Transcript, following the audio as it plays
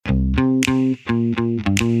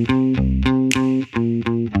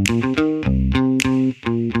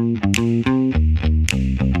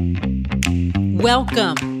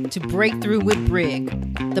Welcome to Breakthrough with Brig,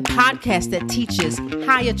 the podcast that teaches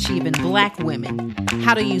high-achieving Black women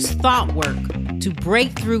how to use thought work to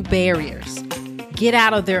break through barriers, get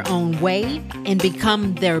out of their own way, and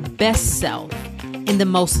become their best self in the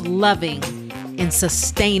most loving and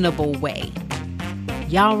sustainable way.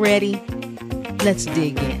 Y'all ready? Let's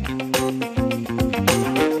dig in.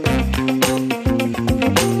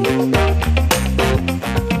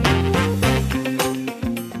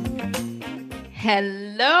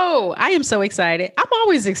 Hello. I am so excited. I'm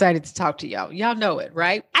always excited to talk to y'all. Y'all know it,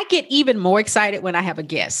 right? I get even more excited when I have a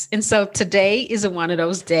guest. And so today is one of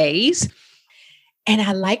those days. And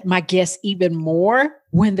I like my guests even more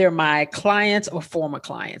when they're my clients or former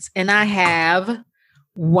clients. And I have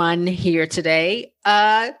one here today,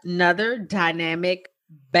 another dynamic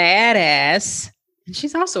badass. And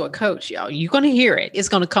she's also a coach, y'all. You're going to hear it. It's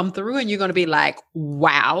going to come through and you're going to be like,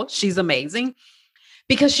 wow, she's amazing.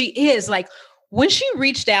 Because she is like, when she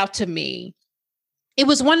reached out to me, it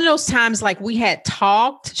was one of those times like we had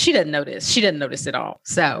talked. She doesn't notice. She doesn't notice at all.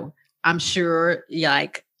 So I'm sure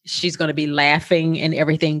like she's going to be laughing and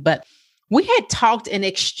everything. But we had talked and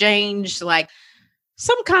exchanged like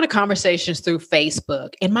some kind of conversations through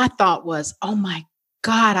Facebook. And my thought was, oh my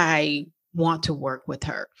God, I want to work with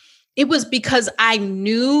her. It was because I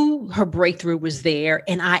knew her breakthrough was there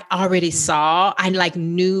and I already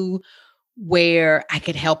knew where I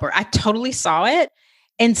could help her. I totally saw it.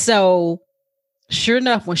 And so sure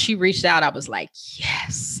enough, when she reached out, I was like,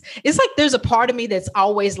 yes. It's like there's a part of me that's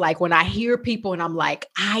always like when I hear people and I'm like,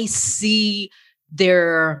 I see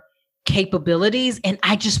their capabilities and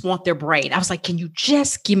I just want their brain. I was like, can you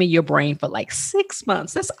just give me your brain for like 6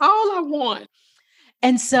 months? That's all I want.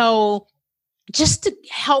 And so just to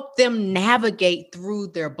help them navigate through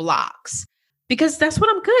their blocks, because that's what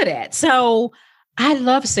I'm good at. So I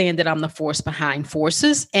love saying that I'm the force behind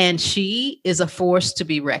forces, and she is a force to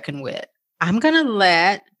be reckoned with. I'm going to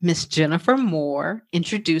let Miss Jennifer Moore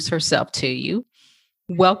introduce herself to you.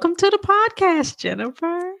 Welcome to the podcast,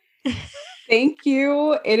 Jennifer. Thank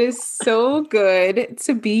you. It is so good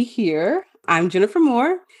to be here. I'm Jennifer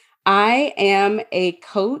Moore. I am a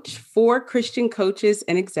coach for Christian coaches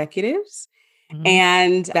and executives. Mm-hmm.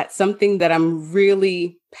 And that's something that I'm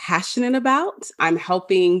really passionate about. I'm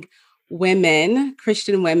helping women,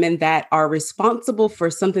 Christian women that are responsible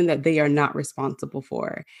for something that they are not responsible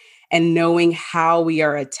for, and knowing how we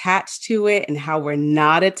are attached to it and how we're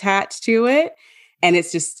not attached to it. And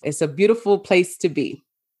it's a beautiful place to be.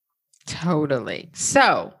 Totally.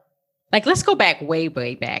 So let's go back way,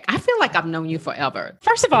 way back. I feel like I've known you forever.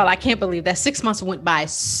 First of all, I can't believe that 6 months went by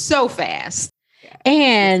so fast. Yeah,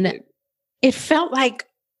 and it felt like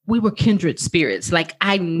we were kindred spirits. Like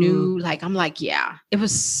I knew, I'm like, yeah, it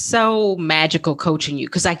was so magical coaching you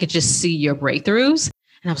because I could just see your breakthroughs.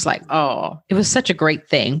 And I was like, oh, it was such a great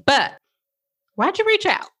thing. But why'd you reach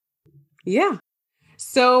out? Yeah.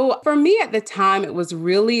 So for me at the time, it was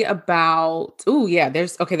really about,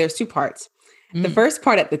 there's 2 parts. The first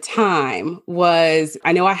part at the time was,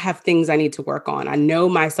 I know I have things I need to work on. I know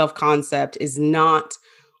my self-concept is not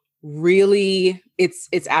really,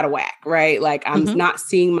 it's out of whack, right? Like I'm not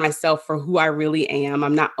seeing myself for who I really am.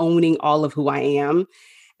 I'm not owning all of who I am.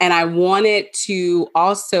 And I wanted to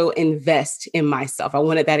also invest in myself. I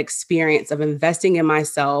wanted that experience of investing in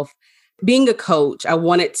myself. Being a coach, I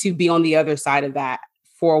wanted to be on the other side of that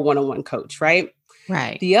for a one-on-one coach, right?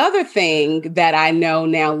 Right. The other thing that I know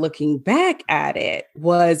now looking back at it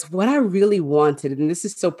was what I really wanted, and this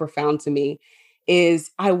is so profound to me,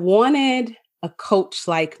 is I wanted a coach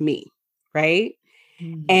like me, right?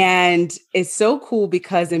 Mm-hmm. And it's so cool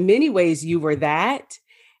because in many ways you were that.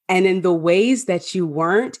 And in the ways that you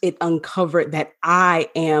weren't, it uncovered that I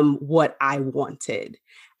am what I wanted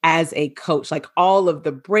as a coach. Like all of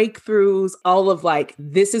the breakthroughs, all of like,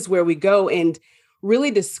 this is where we go. And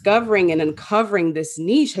really discovering and uncovering this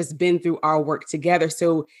niche has been through our work together.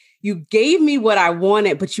 So you gave me what I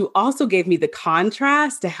wanted, but you also gave me the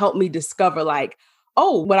contrast to help me discover like,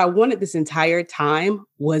 oh, what I wanted this entire time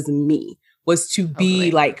was me, was to be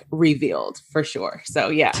like revealed for sure. So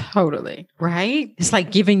yeah. Totally. Right. It's like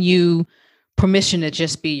giving you permission to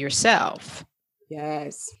just be yourself.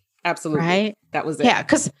 Yes, absolutely. Right. That was it. Yeah.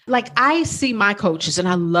 Cause like I see my coaches and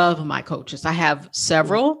I love my coaches. I have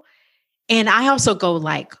several and I also go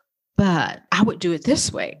like, but I would do it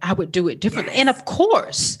this way. I would do it differently. Yes. And of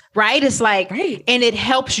course, right. It's like, and it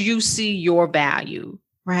helps you see your value.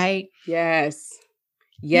 Right. Yes.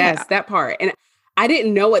 That part. And I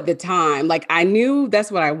didn't know at the time, like I knew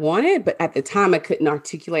that's what I wanted, but at the time I couldn't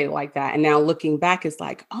articulate it like that. And now looking back, it's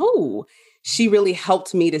like, oh, she really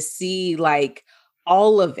helped me to see like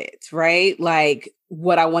all of it, right? Like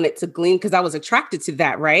what I wanted to glean because I was attracted to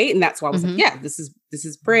that, right? And that's why I was like, Mm-hmm. yeah, this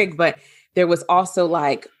is Brig. But there was also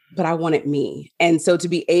like, but I wanted me. And so to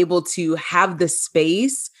be able to have the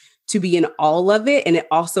space to be in all of it, and it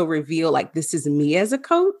also reveal like this is me as a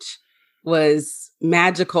coach was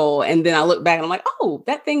magical. And then I look back and I'm like, oh,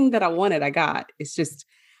 that thing that I wanted, I got. It's just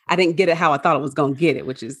I didn't get it how I thought I was gonna get it,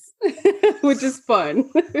 which is which is fun.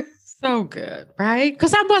 So good, right?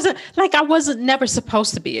 Because I wasn't never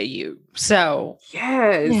supposed to be a you. So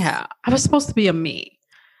Yes. yeah, I was supposed to be a me.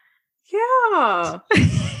 Yeah.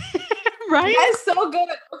 Right? That's so good.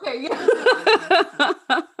 Okay.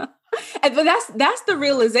 Yeah. And but that's the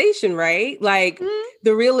realization, right? Like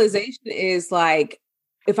the realization is like,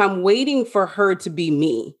 if I'm waiting for her to be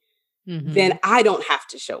me, then I don't have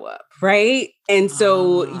to show up. Right. And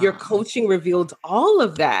so your coaching revealed all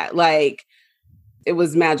of that. Like it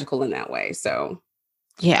was magical in that way. So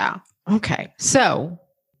yeah. Okay. So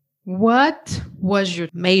what was your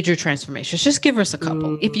major transformations? Just give us a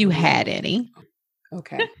couple, if you had any.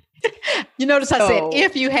 Okay. You notice I said,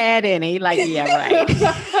 if you had any, like, yeah,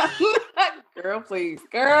 right. Girl, please,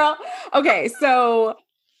 girl. Okay. So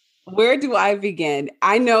where do I begin?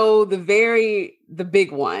 I know the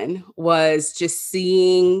big one was just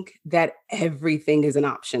seeing that everything is an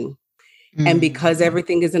option. And because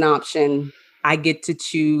everything is an option, I get to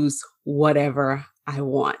choose whatever I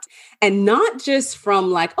want. And not just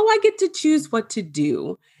from like, oh, I get to choose what to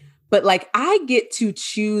do, but like I get to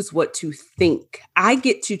choose what to think. I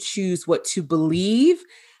get to choose what to believe.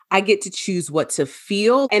 I get to choose what to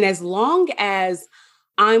feel. And as long as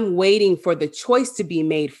I'm waiting for the choice to be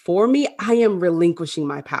made for me, I am relinquishing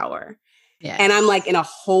my power. Yes. And I'm like in a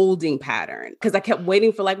holding pattern because I kept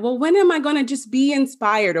waiting for like, well, when am I going to just be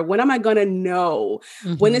inspired? Or when am I going to know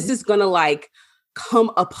when this is going to like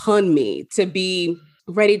come upon me to be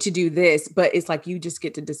ready to do this? But it's like, you just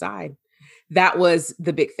get to decide. That was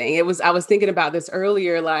the big thing. I was thinking about this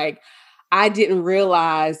earlier. Like, I didn't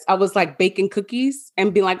realize I was like baking cookies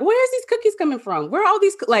and being like, where's these cookies coming from? Where are all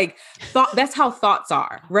these, that's how thoughts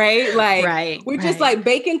are, right? Like, we're just like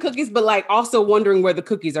baking cookies, but like also wondering where the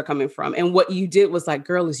cookies are coming from. And what you did was like,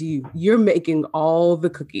 girl, is you're making all the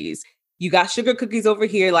cookies. You got sugar cookies over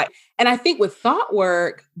here. Like, and I think with thought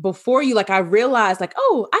work before you, like, I realized like,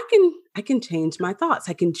 oh, I can change my thoughts.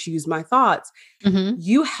 I can choose my thoughts.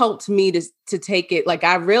 You helped me to take it. Like,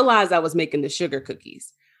 I realized I was making the sugar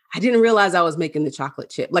cookies. I didn't realize I was making the chocolate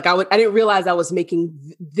chip. Like I didn't realize I was making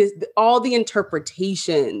all the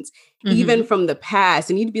interpretations, even from the past.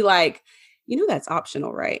 And you'd be like, that's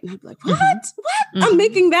optional, right? And I'd be like, what? I'm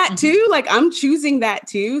making that too. Like I'm choosing that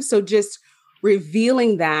too. So just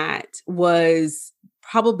revealing that was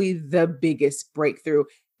probably the biggest breakthrough.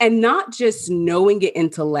 And not just knowing it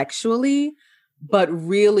intellectually, but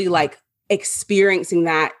really like experiencing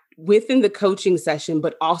that within the coaching session,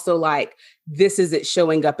 but also like, this is it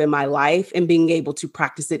showing up in my life and being able to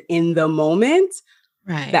practice it in the moment.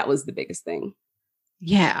 Right. That was the biggest thing.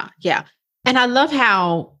 Yeah. Yeah. And I love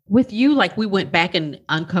how with you, like we went back and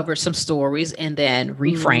uncovered some stories and then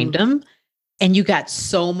reframed them, and you got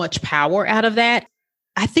so much power out of that.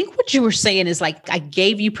 I think what you were saying is like, I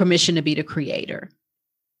gave you permission to be the creator.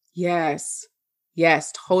 Yes.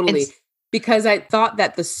 Yes, totally. Because I thought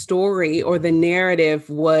that the story or the narrative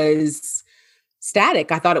was static.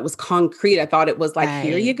 I thought it was concrete. I thought it was like,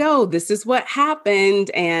 here you go. This is what happened.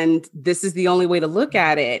 And this is the only way to look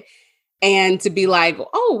at it. And to be like,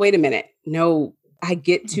 oh, wait a minute. No, I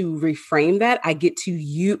get to reframe that. I get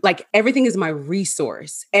to like everything is my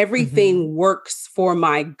resource. Everything works for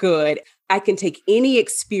my good. I can take any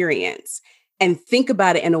experience and think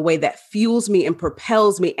about it in a way that fuels me and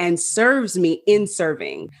propels me and serves me in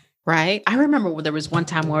serving. Right. I remember there was one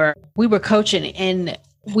time where we were coaching and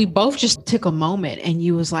we both just took a moment and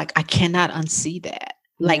you was like, I cannot unsee that.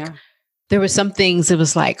 Like there were some things it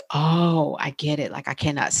was like, oh, I get it. Like I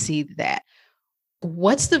cannot see that.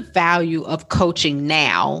 What's the value of coaching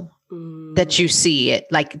now that you see it,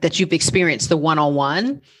 like that you've experienced the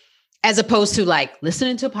one-on-one, as opposed to like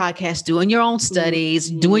listening to a podcast, doing your own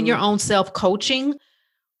studies, doing your own self-coaching?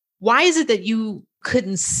 Why is it that you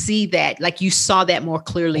couldn't see that? Like you saw that more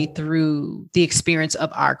clearly through the experience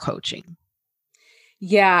of our coaching?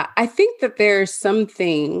 Yeah, I think that there's some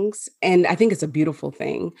things, and I think it's a beautiful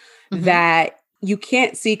thing that you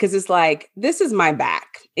can't see because it's like, this is my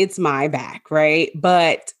back. It's my back, right?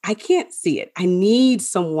 But I can't see it. I need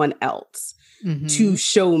someone else to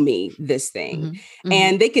show me this thing.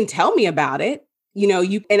 And they can tell me about it.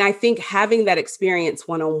 And I think having that experience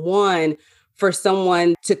one-on-one for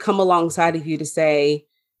someone to come alongside of you to say,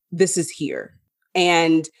 this is here.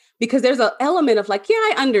 And because there's an element of like, yeah,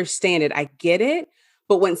 I understand it. I get it.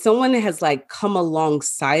 But when someone has like come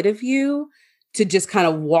alongside of you to just kind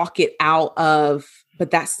of walk it out of,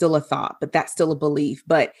 but that's still a thought, but that's still a belief,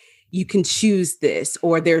 but you can choose this,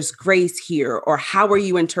 or there's grace here, or how are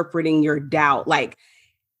you interpreting your doubt? Like,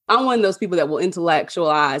 I'm one of those people that will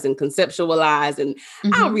intellectualize and conceptualize, and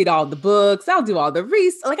I'll read all the books, I'll do all the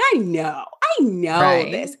research. Like, I know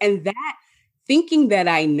this. And that thinking that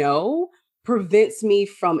I know prevents me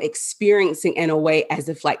from experiencing in a way as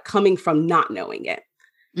if like coming from not knowing it.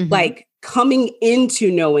 Like coming into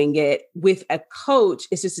knowing it with a coach,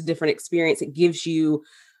 it's just a different experience. It gives you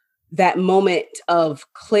that moment of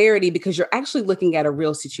clarity because you're actually looking at a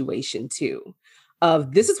real situation too.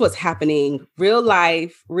 Of this is what's happening, real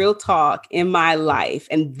life, real talk in my life.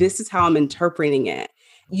 And this is how I'm interpreting it.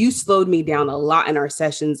 You slowed me down a lot in our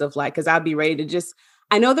sessions of like, because I'd be ready to just,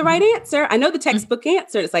 I know the right answer. I know the textbook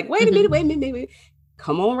answer. It's like, wait a minute.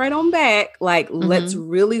 Come on right on back. Like, let's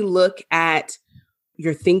really look at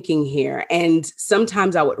your thinking here. And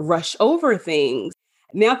sometimes I would rush over things.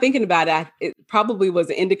 Now thinking about it, it probably was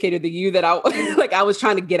an indicator to you that I was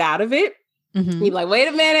trying to get out of it. You're like, wait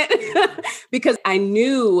a minute, because I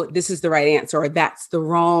knew this is the right answer or that's the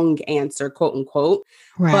wrong answer, quote unquote.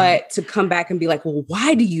 Right. But to come back and be like, well,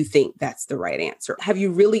 why do you think that's the right answer? Have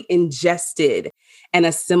you really ingested and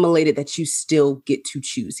assimilated that you still get to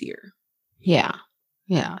choose here? Yeah.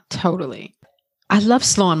 Yeah, totally. I love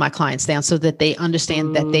slowing my clients down so that they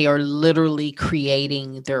understand that they are literally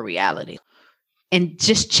creating their reality and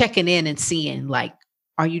just checking in and seeing like,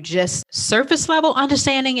 are you just surface level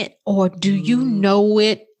understanding it, or do you know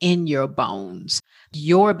it in your bones?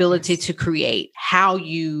 Your ability to create, how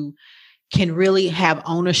you can really have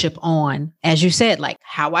ownership on, as you said, like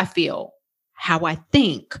how I feel, how I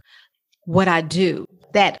think, what I do,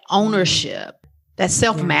 that ownership, that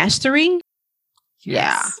self-mastery.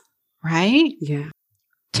 Yeah. Right? Yeah.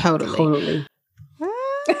 Totally.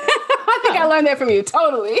 I think I learned that from you.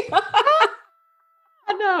 Totally.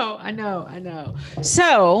 I know.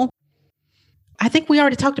 So I think we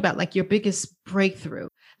already talked about like your biggest breakthrough,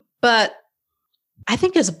 but I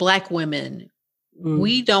think as Black women,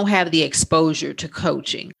 we don't have the exposure to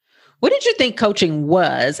coaching. What did you think coaching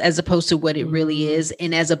was as opposed to what it really is?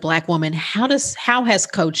 And as a Black woman, how has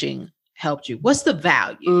coaching helped you? What's the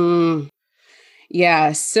value?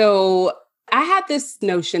 Yeah. So I had this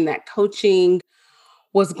notion that coaching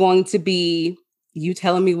was going to be you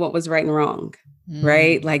telling me what was right and wrong.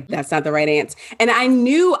 Right? Like that's not the right answer. And I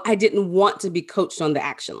knew I didn't want to be coached on the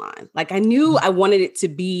action line. Like I knew I wanted it to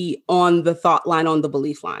be on the thought line, on the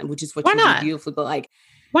belief line, which is what you do beautifully. But like,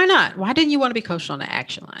 why not? Why didn't you want to be coached on the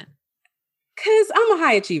action line? Because I'm a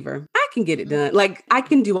high achiever. I can get it done. Like I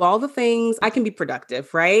can do all the things. I can be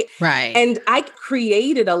productive. Right. Right. And I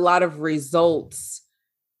created a lot of results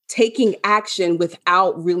taking action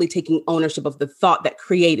without really taking ownership of the thought that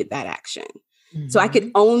created that action. So I could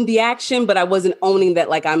own the action, but I wasn't owning that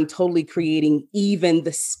like I'm totally creating even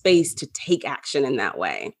the space to take action in that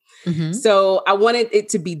way. So I wanted it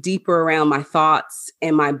to be deeper around my thoughts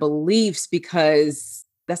and my beliefs because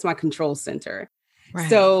that's my control center. Right.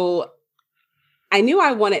 So I knew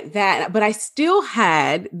I wanted that, but I still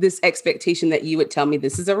had this expectation that you would tell me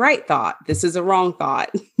this is a right thought. This is a wrong thought.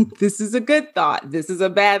 This is a good thought. This is a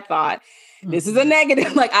bad thought. This is a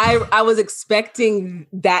negative. Like I was expecting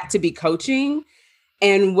that to be coaching.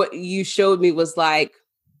 And what you showed me was like,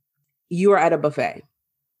 you are at a buffet.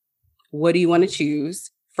 What do you want to choose?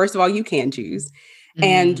 First of all, you can choose.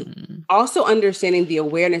 And also understanding the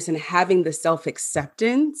awareness and having the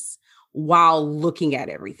self-acceptance while looking at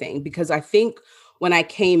everything. Because I think when I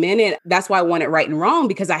came in it, that's why I wanted right and wrong,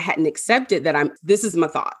 because I hadn't accepted that this is my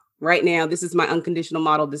thought. Right now, this is my unconditional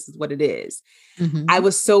model. This is what it is. I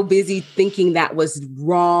was so busy thinking that was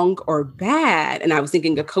wrong or bad. And I was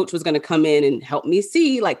thinking a coach was going to come in and help me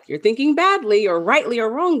see like you're thinking badly or rightly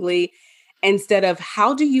or wrongly, instead of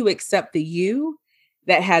how do you accept the you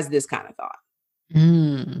that has this kind of thought?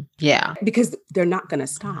 Yeah. Because they're not going to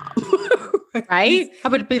stop. Right? I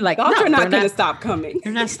would be like, they're not going to stop coming.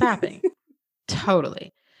 They're not stopping.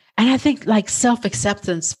 Totally. And I think like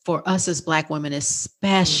self-acceptance for us as Black women,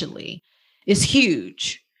 especially, is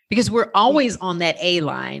huge because we're always on that A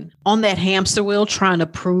line, on that hamster wheel, trying to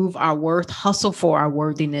prove our worth, hustle for our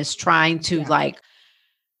worthiness, trying to like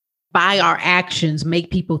by our actions,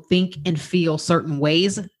 make people think and feel certain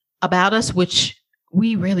ways about us, which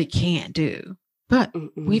we really can't do. But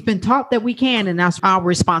we've been taught that we can, and that's our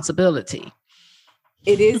responsibility.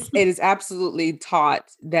 It is absolutely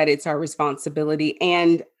taught that it's our responsibility.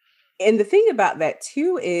 And the thing about that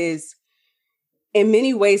too is in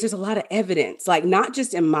many ways, there's a lot of evidence, like not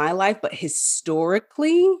just in my life, but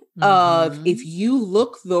historically of if you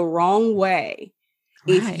look the wrong way,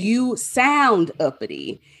 If Right. you sound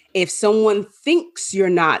uppity, if someone thinks you're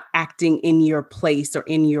not acting in your place or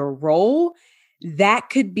in your role, that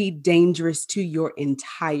could be dangerous to your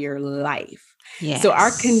entire life. So our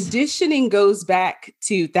Yes. conditioning goes back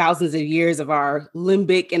to thousands of years of our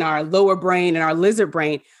limbic and our lower brain and our lizard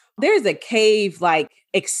brain. There's a cave like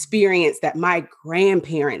experience that my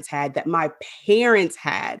grandparents had, that my parents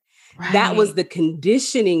had. That was Right. the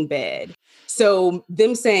conditioning bed. So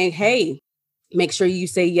them saying, hey, make sure you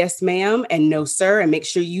say yes, ma'am, and no, sir, and make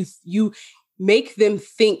sure you make them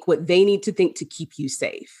think what they need to think to keep you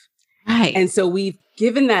safe. Right. And so we've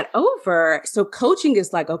given that over. So coaching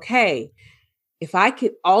is like, okay, if I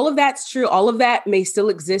could, all of that's true. All of that may still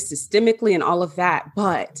exist systemically and all of that,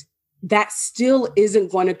 but that still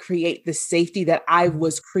isn't going to create the safety that I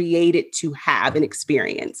was created to have and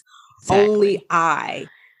experience. Exactly. Only I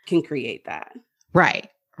can create that Right.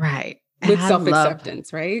 Right. And with I love,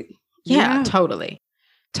 self-acceptance, right? yeah, Yeah. totally.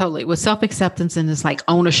 Totally. With self-acceptance and it's like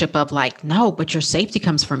ownership of like, no, but your safety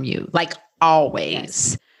comes from you. Like Yes.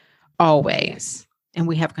 always, always. Yes. And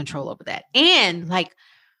we have control over that. And like,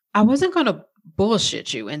 I wasn't going to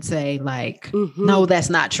bullshit you and say like, no, Mhm. that's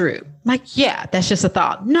not true. Like, yeah, that's just a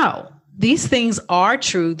thought. No, these things are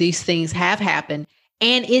true. These things have happened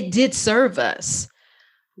and it did serve us.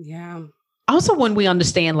 Yeah. Also, when we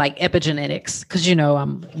understand like epigenetics, because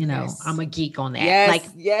Yes. I'm a geek on that. Yes. Like,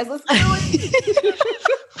 Yes. Let's do it.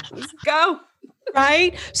 Let's go.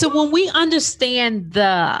 right. So when we understand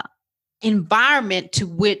the environment to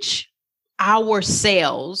which our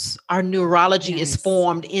cells, our neurology is Yes.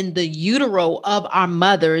 formed in the utero of our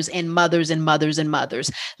mothers and mothers and mothers and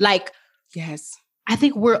mothers. Like, Yes. I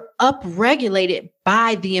think we're upregulated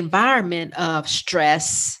by the environment of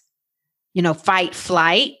stress, fight,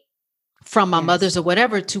 flight from our Yes. mothers or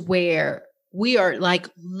whatever, to where we are like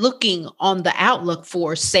looking on the outlook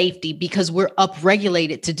for safety because we're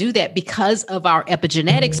upregulated to do that because of our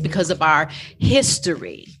epigenetics, because of our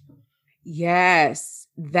history. Yes.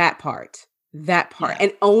 That part. Yeah.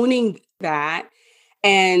 And owning that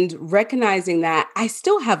and recognizing that I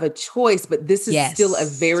still have a choice, but this is still a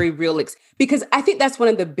Yes. very real because I think that's one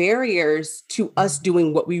of the barriers to us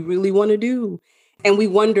doing what we really want to do. And we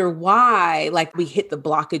wonder why, like, we hit the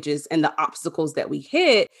blockages and the obstacles that we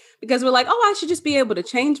hit because we're like, oh, I should just be able to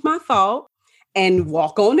change my thought and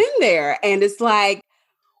walk on in there. And it's like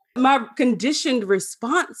my conditioned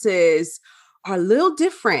responses are a little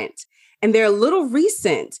different and they're a little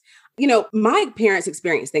recent. My parents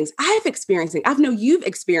experienced things. I've experienced things. I know you've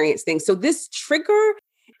experienced things. So this trigger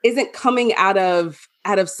isn't coming out of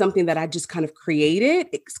something that I just kind of created.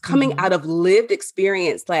 It's coming out of lived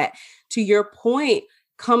experience that, to your point,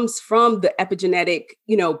 comes from the epigenetic,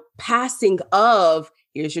 passing of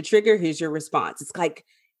here's your trigger, here's your response. It's like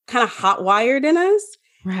kind of hot wired in us.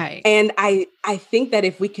 Right. And I think that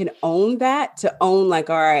if we can own that, to own like,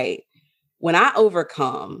 all right, when I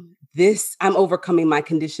overcome this, I'm overcoming my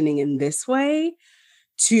conditioning in this way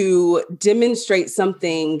to demonstrate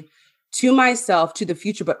something to myself, to the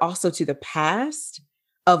future, but also to the past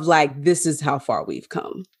of like, this is how far we've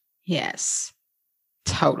come. Yes,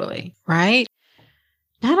 totally. Right.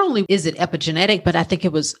 Not only is it epigenetic, but I think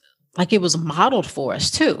it was modeled for us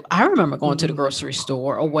too. I remember going to the grocery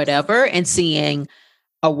store or whatever and seeing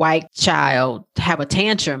a white child have a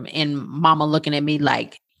tantrum and mama looking at me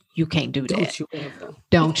like, you can't do that. Don't you ever.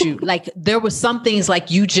 Don't you? Like there was some things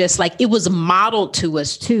like you just like, it was modeled to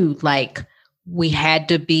us too. Like we had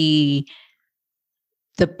to be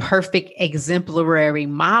the perfect exemplary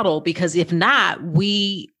model because if not,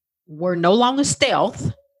 we were no longer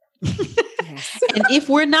stealth. Yes. And if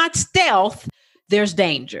we're not stealth, there's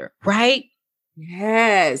danger, right?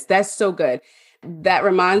 Yes, that's so good. That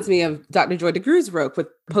reminds me of Dr. Joy DeGruz's work with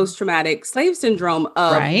post-traumatic slave syndrome.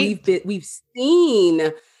 Right. We've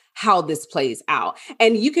seen how this plays out.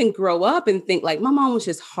 And you can grow up and think like, my mom was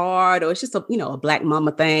just hard, or it's just a Black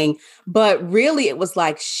mama thing. But really it was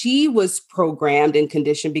like she was programmed and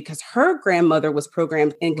conditioned because her grandmother was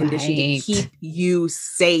programmed and conditioned to keep you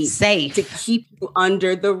safe, to keep you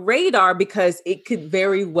under the radar because it could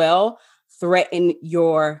very well threaten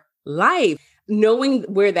your life. Knowing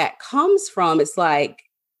where that comes from, it's like,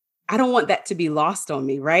 I don't want that to be lost on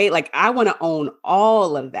me, right? Like I want to own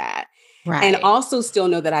all of that. Right. And also still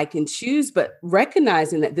know that I can choose, but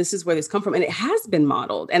recognizing that this is where this come from. And it has been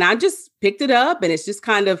modeled. And I just picked it up and it's just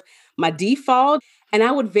kind of my default. And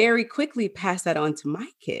I would very quickly pass that on to my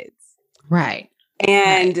kids. Right.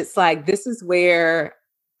 And it's like, this is where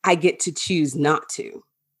I get to choose not to.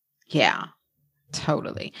 Yeah,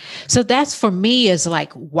 totally. So that's for me is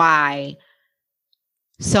like why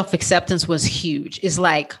self-acceptance was huge. Is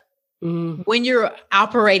like, Mm. When you're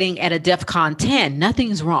operating at a DEFCON 10,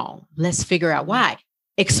 nothing's wrong. Let's figure out why.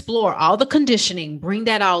 Explore all the conditioning, bring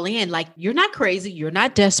that all in. Like, you're not crazy. You're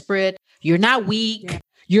not desperate. You're not weak. Yeah.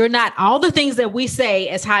 You're not all the things that we say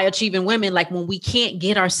as high achieving women. Like, when we can't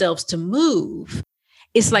get ourselves to move,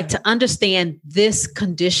 it's like to understand this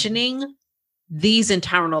conditioning, these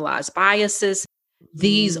internalized biases,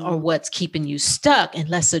 these are what's keeping you stuck, and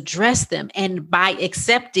let's address them. And by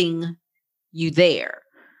accepting you there,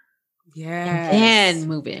 and then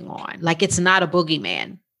moving on, like it's not a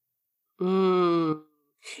boogeyman.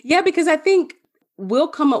 Yeah, because I think we'll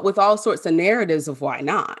come up with all sorts of narratives of why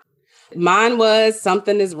not. Mine was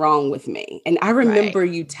something is wrong with me. And I remember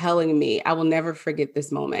you telling me, I will never forget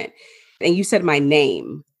this moment. And you said my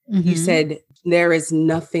name. Mm-hmm. You said, there is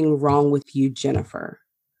nothing wrong with you, Jennifer.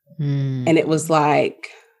 And it was like,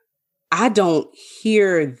 I don't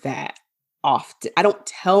hear that often. I don't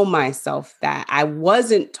tell myself that. I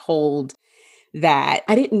wasn't told that.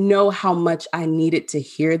 I didn't know how much I needed to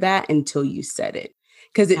hear that until you said it,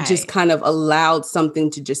 because it just kind of allowed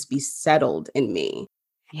something to just be settled in me.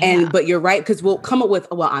 Yeah. But you're right, because we'll come up with,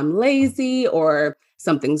 well, I'm lazy, or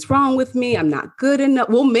something's wrong with me, I'm not good enough.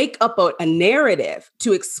 We'll make up a narrative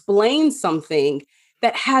to explain something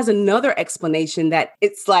that has another explanation that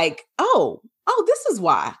it's like, oh, this is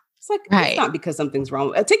why. It's like, it's not because something's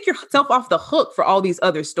wrong. Take yourself off the hook for all these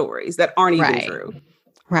other stories that aren't even true.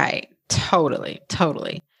 Right. Totally.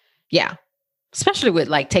 Yeah. Especially with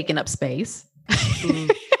like taking up space.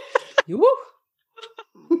 You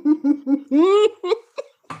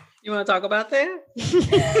want to talk about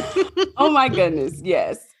that? Oh my goodness.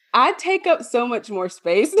 Yes. I take up so much more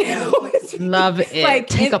space now. Love it. Like,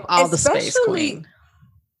 take up all the space, queen.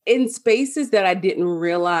 In spaces that I didn't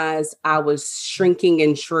realize I was shrinking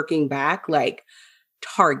and shirking back, like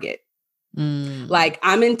Target. Like,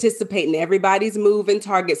 I'm anticipating everybody's move in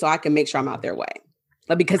Target so I can make sure I'm out their way.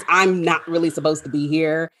 Like, because I'm not really supposed to be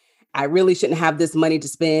here. I really shouldn't have this money to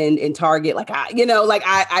spend in Target. Like, like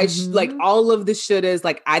all of the shouldas,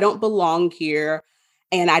 like, I don't belong here.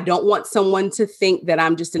 And I don't want someone to think that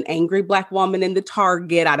I'm just an angry Black woman in the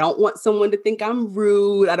Target. I don't want someone to think I'm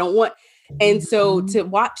rude. And so to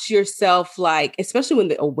watch yourself, like, especially when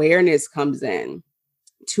the awareness comes in,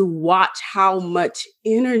 to watch how much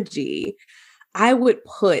energy I would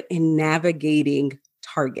put in navigating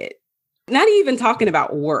Target. Not even talking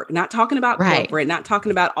about work, not talking about corporate, not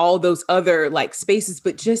talking about all those other like spaces,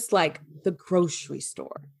 but just like the grocery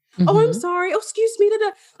store. Mm-hmm. Oh, I'm sorry. Oh, excuse me.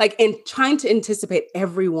 Like, and trying to anticipate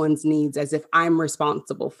everyone's needs as if I'm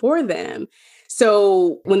responsible for them.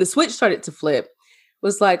 So when the switch started to flip,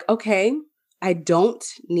 was like, okay, I don't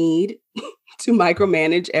need to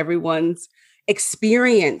micromanage everyone's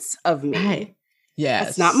experience of me. Right. Yes.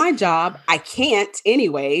 It's not my job. I can't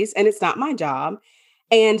anyways, and it's not my job.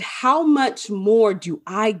 And how much more do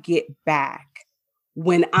I get back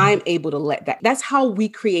when I'm able to let that? That's how we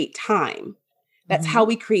create time. That's how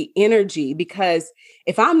we create energy. Because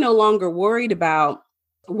if I'm no longer worried about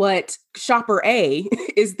what shopper A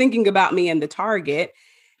is thinking about me in the Target,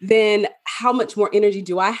 then how much more energy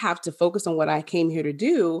do I have to focus on what I came here to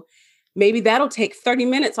do? Maybe that'll take 30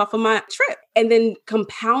 minutes off of my trip. And then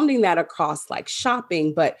compounding that across like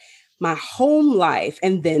shopping, but my home life,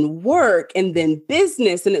 and then work, and then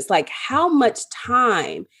business. And it's like, how much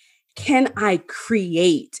time can I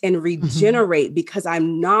create and regenerate because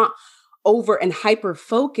I'm not over and hyper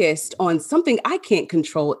focused on something I can't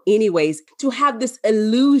control anyways, to have this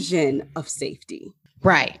illusion of safety.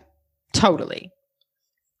 Right. Totally.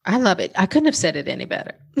 I love it. I couldn't have said it any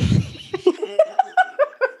better. I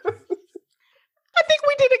think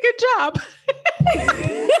we did a good job.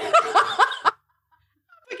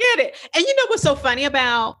 Forget it. And you know what's so funny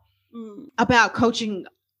about coaching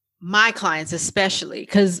my clients, especially,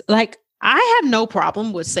 because like I have no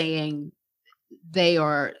problem with saying they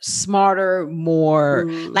are smarter, more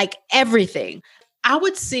like everything. I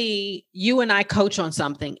would see you and I coach on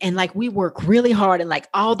something and like we work really hard and like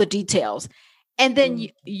all the details. And then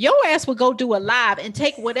your ass would go do a live and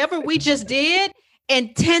take whatever we just did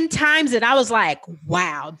and 10 times it. I was like,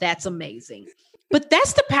 wow, that's amazing. But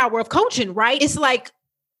that's the power of coaching, right? It's like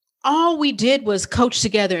all we did was coach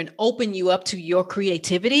together and open you up to your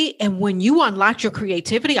creativity. And when you unlocked your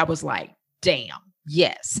creativity, I was like, damn,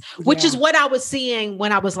 yes. Which is what I was seeing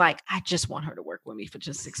when I was like, I just want her to work with me for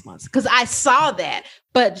just 6 months. Because I saw that.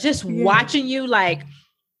 But just watching you, like,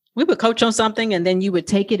 we would coach on something and then you would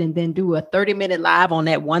take it and then do a 30-minute live on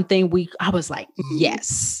that one thing. I was like,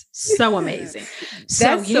 yes, so amazing.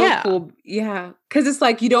 That's so cool. Yeah. Because it's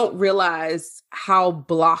like you don't realize how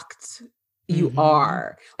blocked you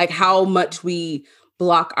are, like how much we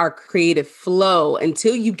block our creative flow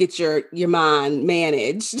until you get your mind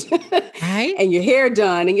managed Right. and your hair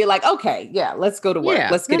done. And you're like, okay, yeah, let's go to work. Yeah,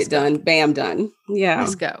 Let's get it done. Bam, done. Yeah.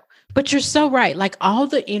 Let's go. But you're so right. Like all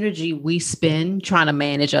the energy we spend trying to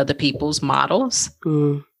manage other people's models,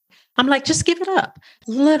 I'm like, just give it up.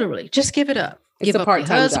 Literally, just give it up. It's Give a up your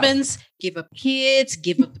part-time husbands, give up kids,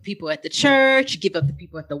 give up the people at the church, give up the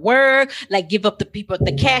people at the work, like give up the people at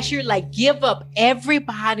the cashier, like give up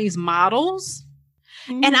everybody's models.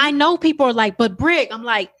 And I know people are like, but Brig, I'm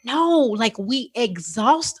like, no, like we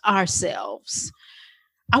exhaust ourselves.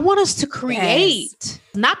 I want us to create,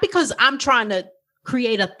 not because I'm trying to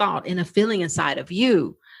create a thought and a feeling inside of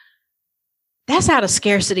you. That's out of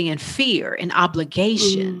scarcity and fear and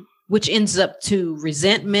obligation, which ends up to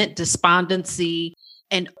resentment, despondency,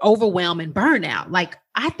 and overwhelm and burnout. Like,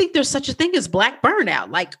 I think there's such a thing as Black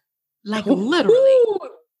burnout, like literally.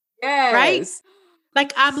 Yes. Right?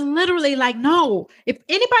 Like, I'm literally like, no, if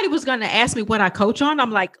anybody was going to ask me what I coach on, I'm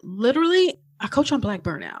like, literally, I coach on Black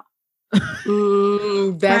burnout.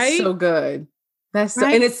 That's right? so good. That's so,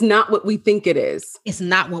 and it's not what we think it is. It's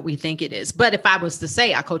not what we think it is. But if I was to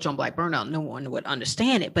say I coach on Black burnout, no one would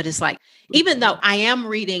understand it. But it's like, even though I am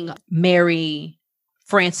reading Mary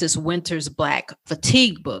Frances Winter's Black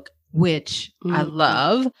Fatigue book, which I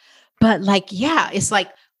love, but like, yeah, it's like,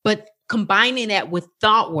 but combining that with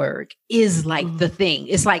thought work is like the thing.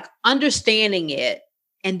 It's like understanding it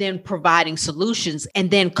and then providing solutions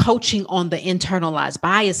and then coaching on the internalized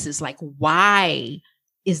biases. Like, why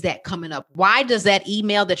is that coming up? Why does that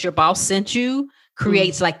email that your boss sent you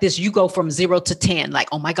creates like this? You go from 0 to 10, like,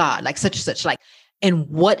 oh my God, like such and such, like, and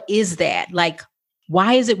what is that? Like,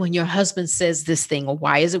 why is it when your husband says this thing? Or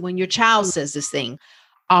why is it when your child says this thing?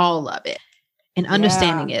 All of it and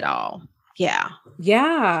understanding it all. Yeah.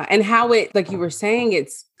 Yeah. And how it, like you were saying,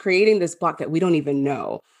 it's creating this block that we don't even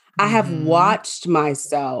know. I have watched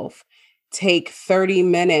myself take 30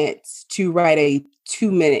 minutes to write a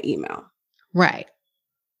 2-minute email. Right.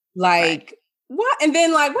 Like, what? And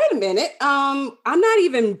then like, wait a minute. I'm not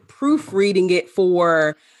even proofreading it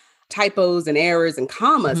for typos and errors and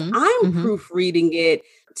commas. I'm proofreading it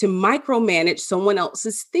to micromanage someone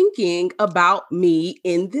else's thinking about me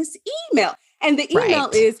in this email. And the email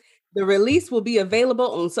is, the release will be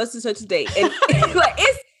available on such and such a date. And like,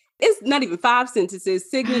 it's not even 5 sentences,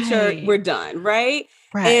 signature, we're done, right?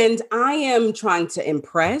 And I am trying to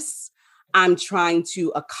impress. I'm trying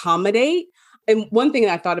to accommodate. And one thing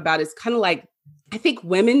that I thought about is kind of like, I think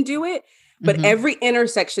women do it, but every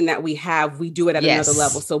intersection that we have, we do it at another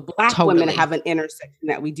level. So Black women have an intersection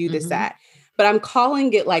that we do this at. But I'm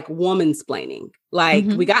calling it like womansplaining. Like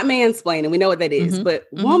we got mansplaining, we know what that is. But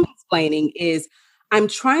womansplaining is, I'm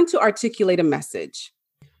trying to articulate a message,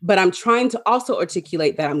 but I'm trying to also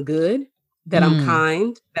articulate that I'm good, that I'm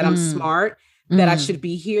kind, that I'm smart, that I should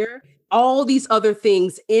be here. All these other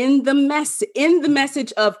things in the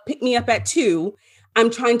message of pick me up at 2, I'm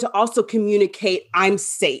trying to also communicate I'm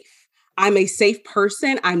safe. I'm a safe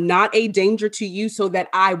person. I'm not a danger to you so that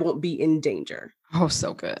I won't be in danger. Oh,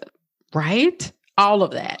 so good. Right? All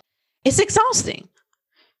of that. It's exhausting.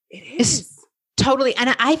 It is. It's totally.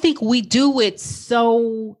 And I think we do it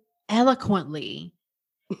so eloquently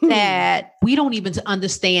that we don't even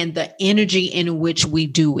understand the energy in which we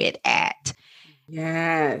do it at.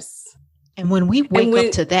 Yes. And when we wake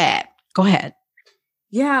up to that, go ahead.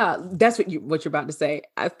 Yeah, that's what you're about to say.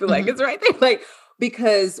 I feel like it's right there. Like,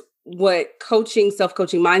 because what coaching,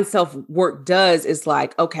 self-coaching, mind self-work does is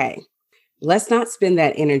like, okay, let's not spend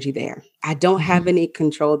that energy there. I don't have any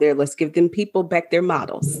control there. Let's give them people back their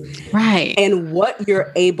models. Right. And what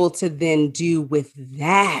you're able to then do with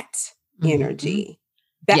that energy,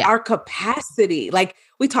 that our capacity, like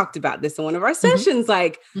we talked about this in one of our sessions,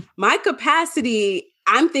 like my capacity,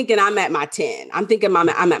 I'm thinking I'm at my 10. I'm thinking I'm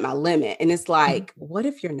at my limit. And it's like, what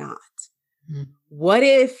if you're not? What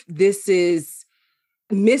if this is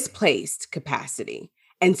misplaced capacity?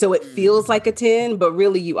 And so it feels like a 10, but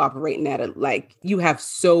really you operating at it like you have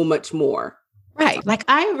so much more. Right. Like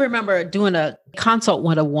I remember doing a consult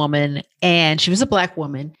with a woman and she was a Black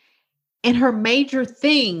woman. And her major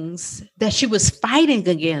things that she was fighting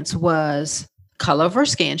against was color of her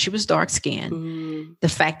skin. She was dark skinned. The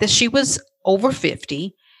fact that she was over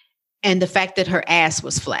 50 and the fact that her ass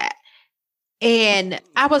was flat. And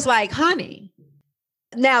I was like, honey,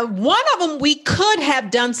 now one of them we could have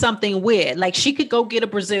done something with, like she could go get a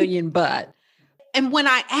Brazilian butt. And when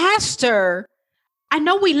I asked her, I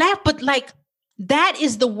know we laughed, but like that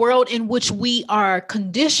is the world in which we are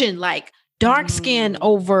conditioned, like dark skin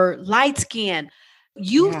over light skin,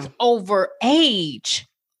 youth over age,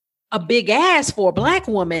 a big ass for a Black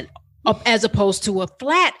woman as opposed to a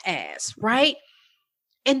flat ass, right?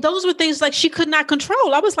 And those were things like she could not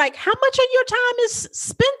control. I was like, how much of your time is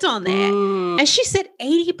spent on that? And she said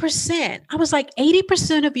 80%. I was like,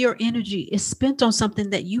 80% of your energy is spent on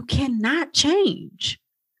something that you cannot change.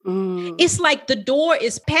 It's like the door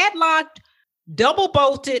is padlocked, double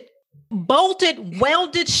bolted,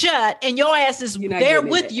 welded shut, and your ass is there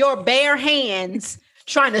with your bare hands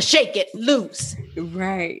trying to shake it loose.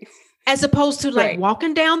 Right. As opposed to like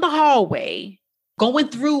walking down the hallway, going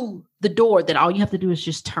through the door that all you have to do is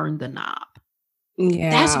just turn the knob. Yeah.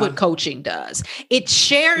 That's what coaching does. It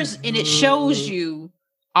shares and it shows you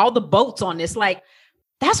all the boats on this. Like,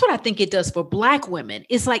 that's what I think it does for Black women.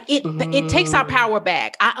 It's like it takes our power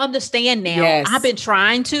back. I understand now. Yes. I've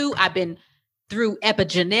been through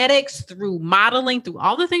epigenetics, through modeling, through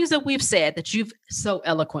all the things that we've said that you've so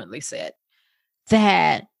eloquently said,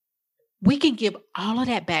 that we can give all of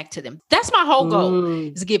that back to them. That's my whole goal,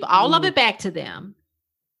 is to give all of it back to them.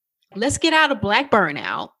 Let's get out of Black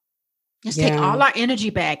burnout. Let's take all our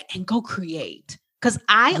energy back and go create. Because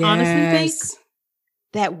I honestly think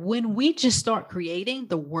that when we just start creating,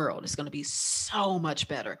 the world is going to be so much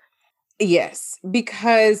better. Yes,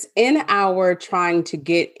 because in our trying to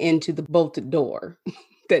get into the bolted door,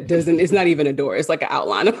 it's not even a door. It's like an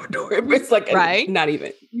outline of a door. It's like,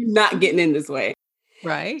 not getting in this way.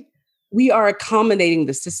 Right. We are accommodating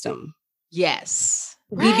the system. Yes.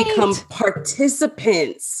 We become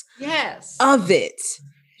participants of it.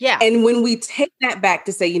 Yeah. And when we take that back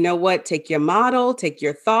to say, you know what, take your model, take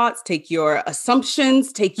your thoughts, take your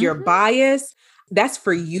assumptions, take your bias, that's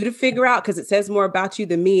for you to figure out because it says more about you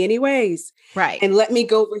than me anyways. Right. And let me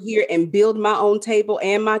go over here and build my own table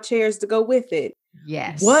and my chairs to go with it.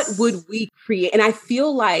 Yes. What would we create? And I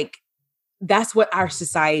feel like that's what our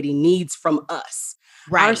society needs from us.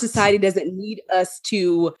 Right. Our society doesn't need us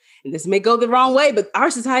to, and this may go the wrong way, but our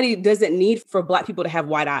society doesn't need for Black people to have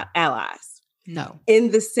white allies. No.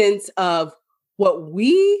 In the sense of what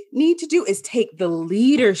we need to do is take the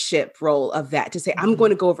leadership role of that to say, I'm going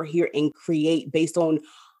to go over here and create based on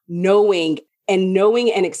knowing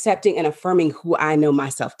and accepting and affirming who I know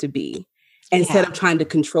myself to be instead of trying to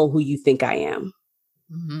control who you think I am.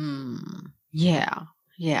 Yeah.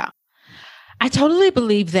 Yeah. I totally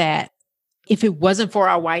believe that if it wasn't for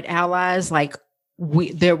our white allies, like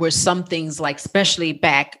there were some things like, especially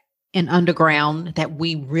back in underground, that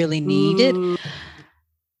we really needed.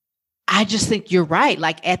 I just think you're right.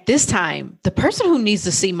 Like at this time, the person who needs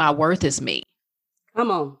to see my worth is me.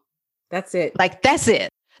 Come on. That's it. Like, that's it.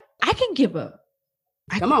 I can give a.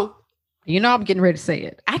 Come on. You know, I'm getting ready to say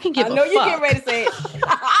it. I can give a fuck. I know you're getting ready to say it.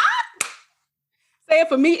 Say it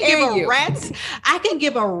for me and you. I can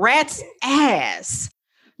give a rat's ass.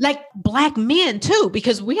 Like Black men too,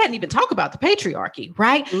 because we hadn't even talked about the patriarchy,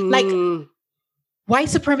 right? Like white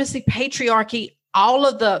supremacy, patriarchy, all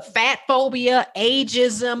of the fat phobia,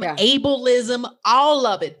 ageism, ableism, all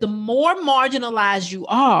of it. The more marginalized you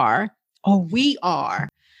are, or we are,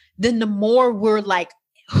 then the more we're like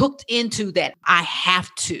hooked into that I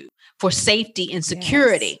have to for safety and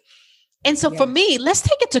security. And so for me, let's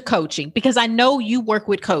take it to coaching, because I know you work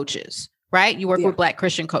with coaches, right? You work with Black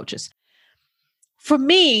Christian coaches. For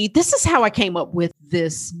me, this is how I came up with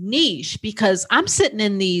this niche, because I'm sitting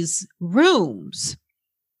in these rooms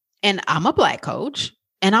and I'm a Black coach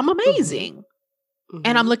and I'm amazing.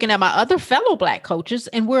 And I'm looking at my other fellow Black coaches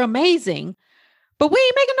and we're amazing, but we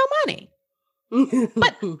ain't making no money.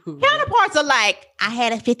 But counterparts are like, I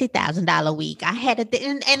had a $50,000 week. I had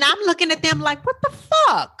and I'm looking at them like, what the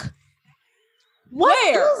fuck? What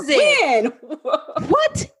is it? When?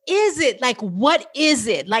 What is it? Like, what is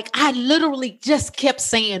it? Like, I literally just kept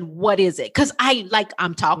saying, what is it? Because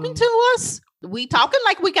I'm talking to us. We talking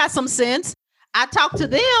like we got some sense. I talk to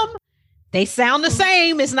them. They sound the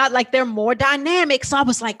same. It's not like they're more dynamic. So I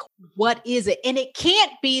was like, what is it? And it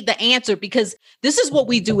can't be the answer, because this is what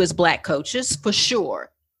we do as Black coaches for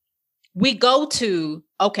sure. We go to,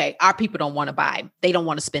 okay, our people don't want to buy. They don't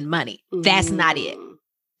want to spend money. That's not it.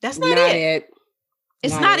 That's not it.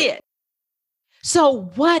 It's not it. So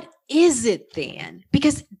what is it then?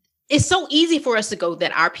 Because it's so easy for us to go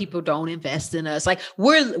that our people don't invest in us. Like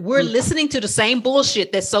we're listening to the same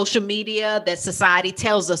bullshit that social media, that society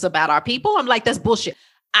tells us about our people. I'm like, that's bullshit.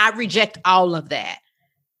 I reject all of that.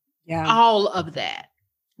 Yeah. All of that.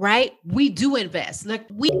 Right? We do invest. Like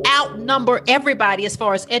we outnumber everybody as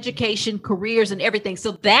far as education, careers, and everything.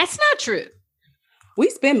 So that's not true. We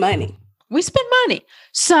spend money.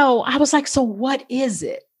 So I was like, so what is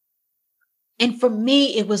it? And for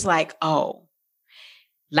me, it was like, oh,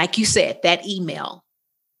 like you said, that email,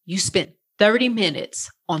 you spent 30 minutes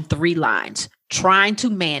on 3 lines trying to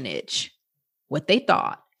manage what they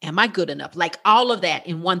thought. Am I good enough? Like all of that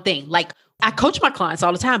in one thing. Like I coach my clients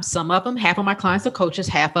all the time. Some of them, half of my clients are coaches,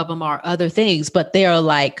 half of them are other things, but they're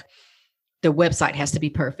like, the website has to be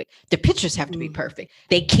perfect. The pictures have to be perfect.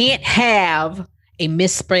 They can't have a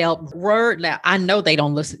misspelled word. Now, I know they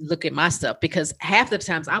don't look at my stuff because half the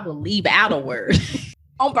times I will leave out a word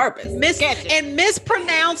on purpose and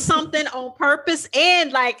mispronounce something on purpose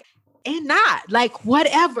and not like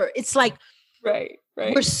whatever. It's like, right.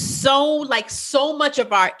 We're so much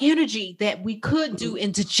of our energy that we could do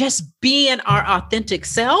into just being our authentic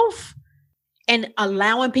self and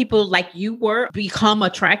allowing people like you were become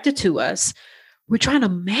attracted to us. We're trying to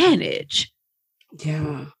manage.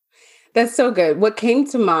 Yeah, that's so good. What came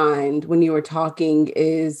to mind when you were talking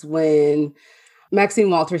is when Maxine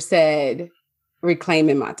Walters said,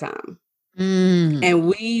 reclaiming my time. And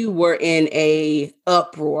we were in a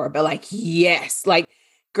uproar, but like, yes, like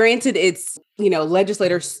granted, it's,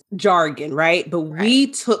 legislators jargon, right? But we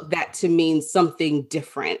took that to mean something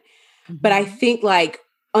different. But I think like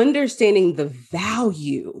understanding the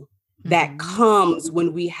value that comes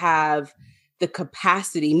when we have the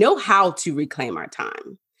capacity, know how to reclaim our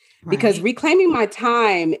time. Because reclaiming my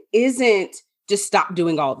time isn't just stop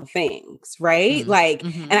doing all the things, right?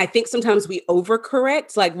 And I think sometimes we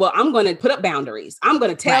overcorrect, like, well, I'm going to put up boundaries. I'm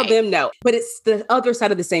going to tell them no. But it's the other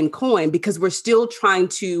side of the same coin because we're still trying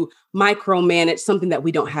to micromanage something that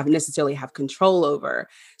we don't necessarily have control over.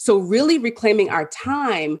 So really reclaiming our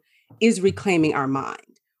time is reclaiming our mind.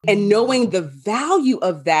 And knowing the value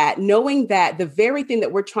of that, knowing that the very thing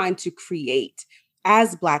that we're trying to create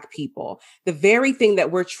as Black people, the very thing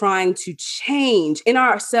that we're trying to change in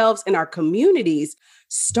ourselves and our communities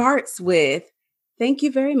starts with, thank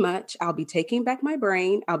you very much. I'll be taking back my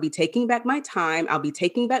brain. I'll be taking back my time. I'll be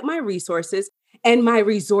taking back my resources and my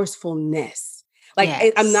resourcefulness.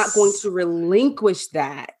 I'm not going to relinquish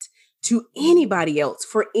that to anybody else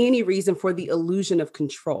for any reason, for the illusion of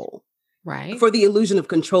control. Right. For the illusion of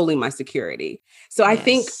controlling my security. So I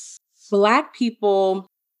think Black people,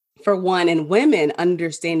 for one, and women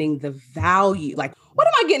understanding the value, like, what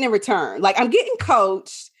am I getting in return? Like, I'm getting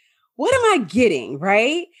coached. What am I getting?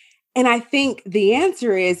 Right. And I think the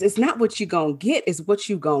answer is, it's not what you're going to get, it's what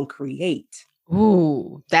you're going to create.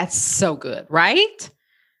 Ooh, that's so good. Right.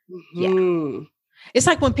 Yeah. It's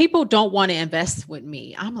like when people don't want to invest with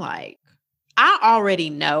me, I'm like, I already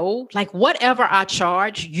know, like, whatever I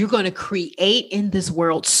charge, you're going to create in this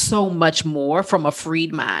world so much more from a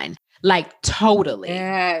freed mind. Like, totally.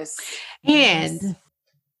 Yes. And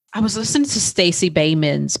I was listening to Stacey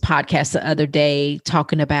Bayman's podcast the other day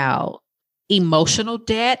talking about emotional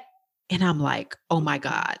debt. And I'm like, oh my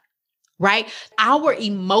God, right? Our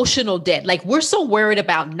emotional debt, like, we're so worried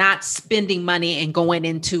about not spending money and going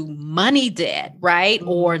into money debt, right?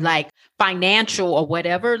 Or like financial or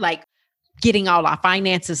whatever, like getting all our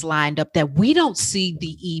finances lined up, that we don't see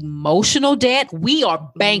the emotional debt. We are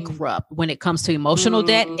bankrupt when it comes to emotional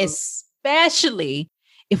debt, especially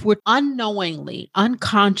if we're unknowingly,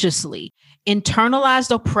 unconsciously, internalized,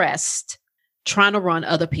 oppressed, trying to run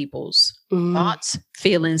other people's thoughts,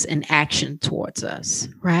 feelings, and action towards us,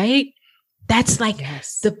 right? That's like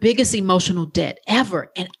the biggest emotional debt ever.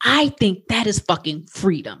 And I think that is fucking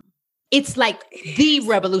freedom. It's like the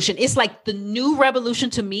revolution. It's like the new revolution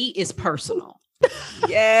to me is personal.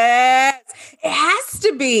 Yes. It has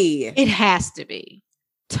to be. It has to be.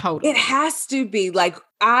 Totally. It has to be. Like,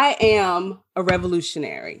 I am a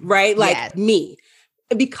revolutionary, right? Like me.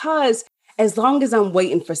 Because as long as I'm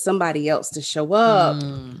waiting for somebody else to show up,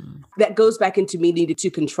 that goes back into me needing to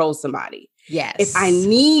control somebody. Yes. If I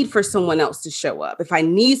need for someone else to show up, if I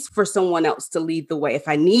need for someone else to lead the way, if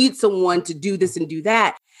I need someone to do this and do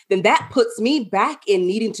that, then that puts me back in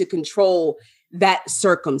needing to control that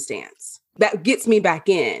circumstance. That gets me back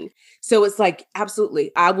in. So it's like,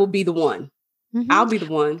 absolutely, I will be the one. I'll be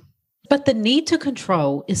the one. But the need to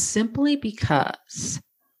control is simply because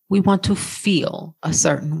we want to feel a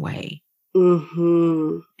certain way.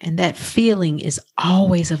 And that feeling is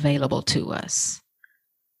always available to us.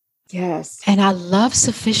 Yes. And I love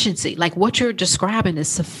sufficiency. Like, what you're describing is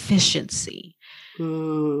sufficiency.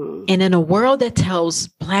 And in a world that tells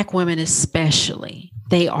Black women especially,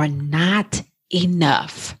 they are not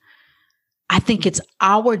enough, I think it's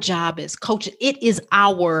our job as coaches. It is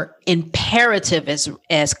our imperative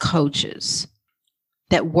as coaches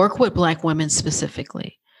that work with Black women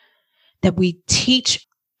specifically, that we teach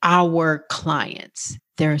our clients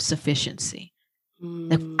their sufficiency.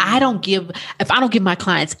 If I don't give my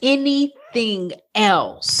clients anything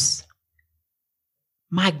else,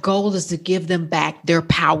 my goal is to give them back their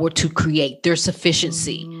power to create, their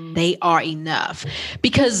sufficiency. They are enough.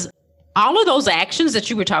 Because all of those actions that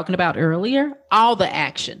you were talking about earlier, all the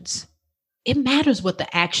actions, it matters what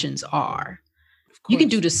the actions are. You can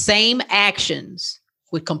do the same actions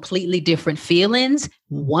with completely different feelings.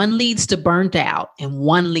 One leads to burnt out and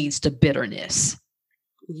one leads to bitterness.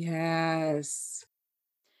 Yes.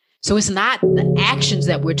 So it's not the actions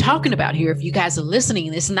that we're talking about here. If you guys are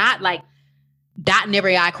listening, it's not like dotting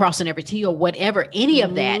every I, crossing every T or whatever, any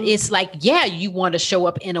of that. It's like, yeah, you want to show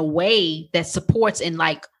up in a way that supports and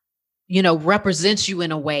like, you know, represents you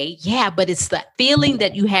in a way. Yeah, but it's the feeling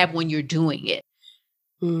that you have when you're doing it.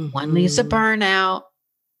 One leads to burnout,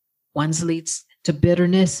 one leads to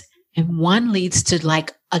bitterness, and one leads to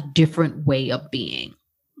like a different way of being.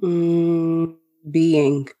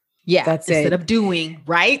 Being. Yeah, that's instead it. of doing,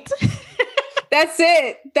 right? That's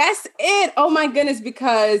it. That's it. Oh my goodness.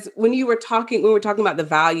 Because when we were talking about the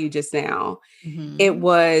value just now, it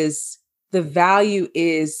was the value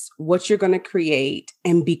is what you're going to create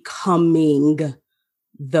and becoming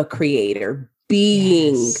the creator,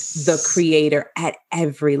 being the creator at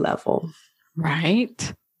every level.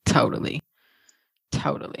 Right. Totally.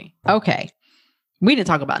 Okay. We didn't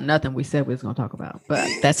talk about nothing we said we was going to talk about, but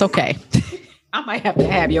that's okay. I might have to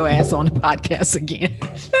have your ass on the podcast again.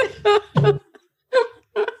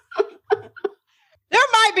 There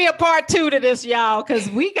might be a part 2 to this, y'all, because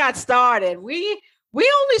we got started. We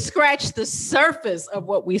only scratched the surface of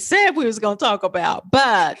what we said we was going to talk about,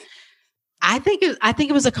 but I think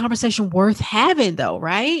it was a conversation worth having, though,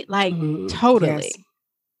 right? Like, totally, yes.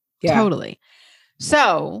 Yeah. Totally.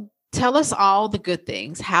 So, tell us all the good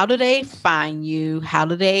things. How do they find you? How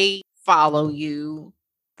do they follow you?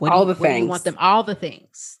 All the things. What do you want them? All the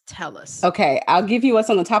things. Tell us. Okay. I'll give you what's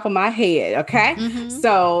on the top of my head. Okay.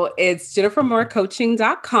 So it's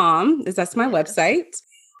JenniferMooreCoaching.com. That's my website.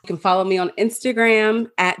 You can follow me on Instagram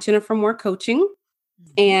at Jennifer Moore Coaching.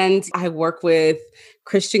 And I work with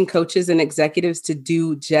Christian coaches and executives to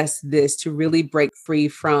do just this, to really break free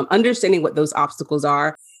from understanding what those obstacles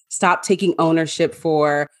are. Stop taking ownership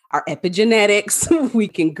for our epigenetics. We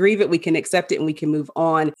can grieve it, we can accept it, and we can move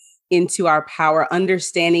on into our power,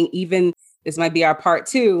 understanding even, this might be our part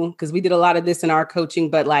 2, because we did a lot of this in our coaching,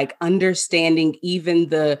 but like understanding even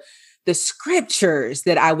the scriptures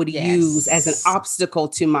that I would use as an obstacle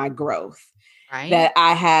to my growth. Right. That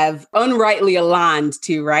I have unrightly aligned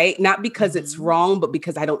to, right? Not because it's wrong, but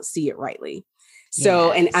because I don't see it rightly.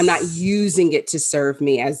 So, and I'm not using it to serve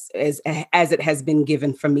me as it has been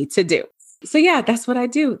given for me to do. So yeah, that's what I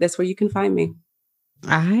do. That's where you can find me.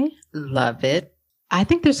 I love it. I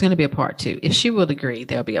think there's going to be a part 2. If she will agree,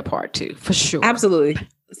 there'll be a part 2 for sure. Absolutely.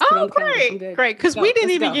 Oh, great. Because we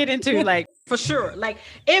didn't even get into like, for sure. Like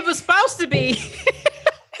it was supposed to be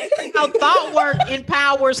how thought work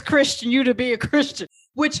empowers you to be a Christian,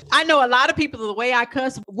 which I know a lot of people, the way I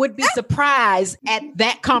cuss, would be surprised at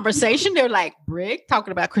that conversation. They're like, Brig,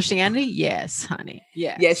 talking about Christianity? Yes, honey.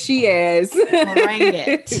 Yes. Yes, she is. Bring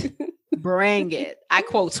it. Bring it. I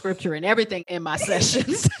quote scripture and everything in my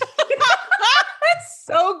sessions. That's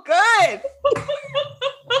so good.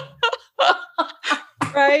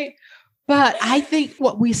 Right. But I think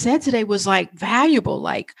what we said today was like valuable,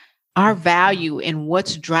 like our value and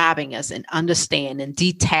what's driving us and understand and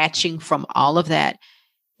detaching from all of that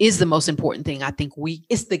is the most important thing. I think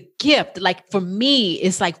it's the gift. Like for me,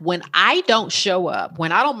 it's like when I don't show up,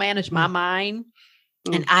 when I don't manage my mind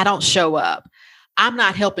and I don't show up, I'm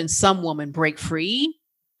not helping some woman break free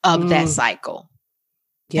of that cycle.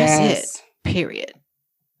 Yes. That's it. Period.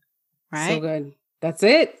 Right. So good. That's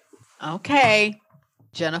it. Okay.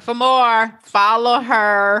 Jennifer Moore, follow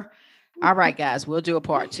her. All right, guys, we'll do a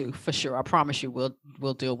part 2 for sure. I promise you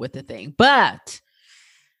we'll deal with the thing. But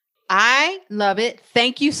I love it.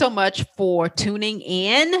 Thank you so much for tuning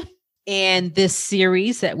in this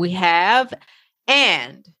series that we have.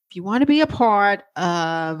 And if you want to be a part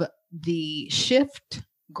of the Shift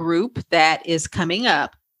group that is coming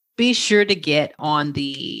up, be sure to get on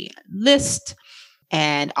the list.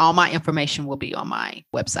 And all my information will be on my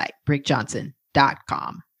website,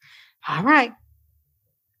 brigjohnson.com. All right.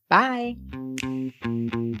 Bye.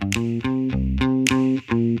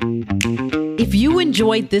 If you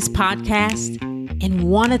enjoyed this podcast and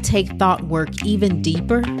want to take thought work even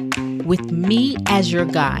deeper with me as your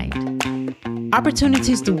guide,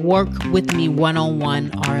 opportunities to work with me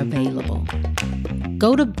one-on-one are available.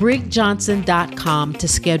 Go to brigjohnson.com to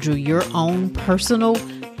schedule your own personal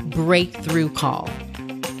breakthrough call.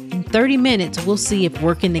 In 30 minutes, we'll see if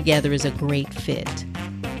working together is a great fit.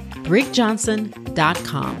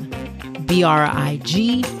 brigjohnson.com.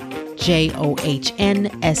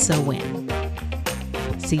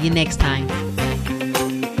 BRIGJOHNSON. See you next time.